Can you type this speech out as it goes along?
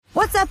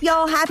What's up,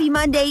 y'all? Happy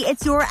Monday.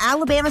 It's your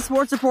Alabama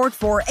Sports Report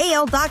for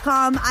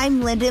AL.com.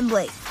 I'm Lyndon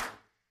Blake.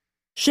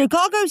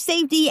 Chicago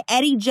safety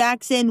Eddie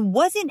Jackson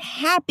wasn't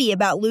happy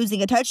about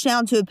losing a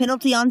touchdown to a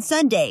penalty on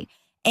Sunday.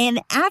 And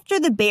after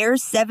the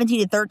Bears'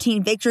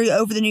 17-13 victory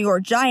over the New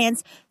York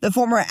Giants, the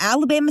former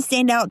Alabama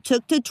standout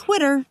took to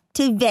Twitter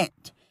to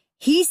vent.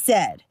 He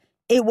said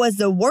it was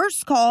the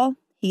worst call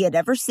he had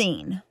ever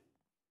seen.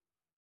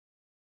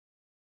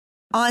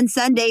 On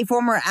Sunday,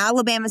 former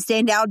Alabama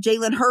standout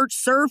Jalen Hurts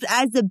served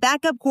as the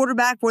backup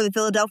quarterback for the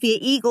Philadelphia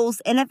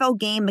Eagles' NFL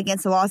game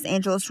against the Los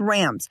Angeles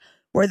Rams,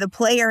 where the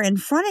player in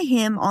front of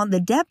him on the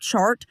depth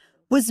chart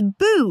was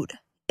booed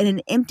in an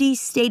empty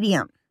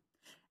stadium.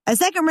 A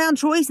second-round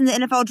choice in the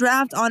NFL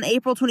draft on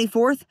April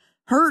 24th,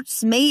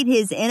 Hurts made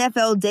his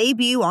NFL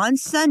debut on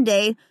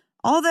Sunday,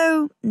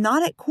 although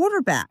not at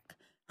quarterback.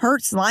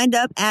 Hurts lined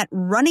up at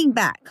running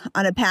back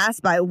on a pass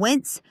by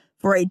Wentz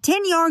for a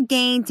 10-yard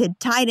gain to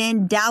tight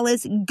end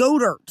Dallas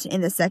Goedert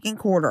in the second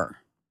quarter.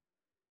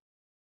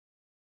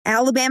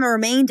 Alabama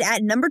remained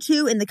at number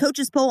 2 in the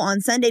coaches poll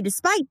on Sunday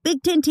despite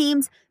Big Ten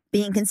teams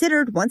being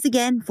considered once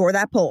again for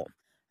that poll.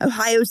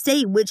 Ohio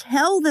State, which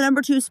held the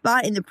number 2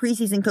 spot in the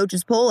preseason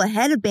coaches poll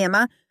ahead of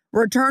Bama,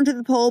 returned to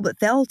the poll but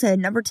fell to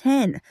number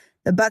 10.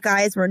 The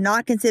Buckeyes were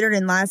not considered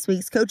in last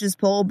week's coaches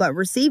poll but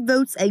received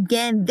votes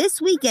again this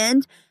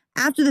weekend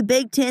after the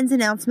Big Ten's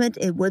announcement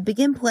it would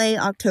begin play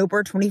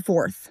October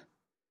 24th.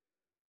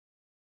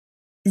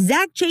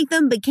 Zach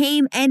Chatham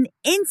became an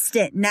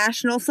instant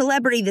national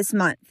celebrity this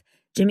month.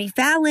 Jimmy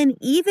Fallon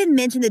even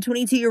mentioned the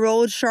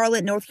 22-year-old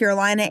Charlotte, North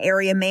Carolina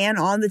area man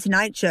on The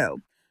Tonight Show.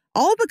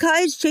 All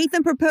because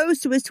Chatham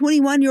proposed to his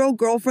 21-year-old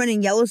girlfriend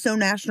in Yellowstone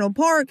National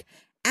Park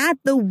at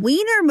the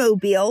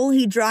Wienermobile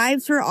he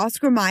drives for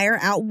Oscar Mayer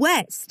out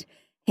west.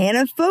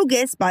 Hannah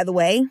Fogus, by the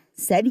way,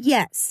 said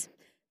yes.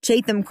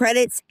 Chatham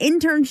credits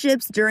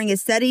internships during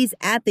his studies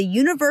at the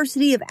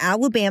University of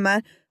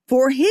Alabama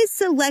for his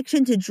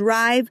selection to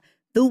drive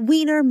the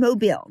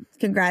Wienermobile.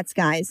 Congrats,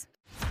 guys.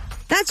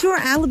 That's your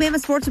Alabama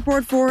Sports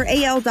Report for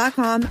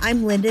AL.com.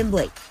 I'm Lyndon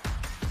Blake.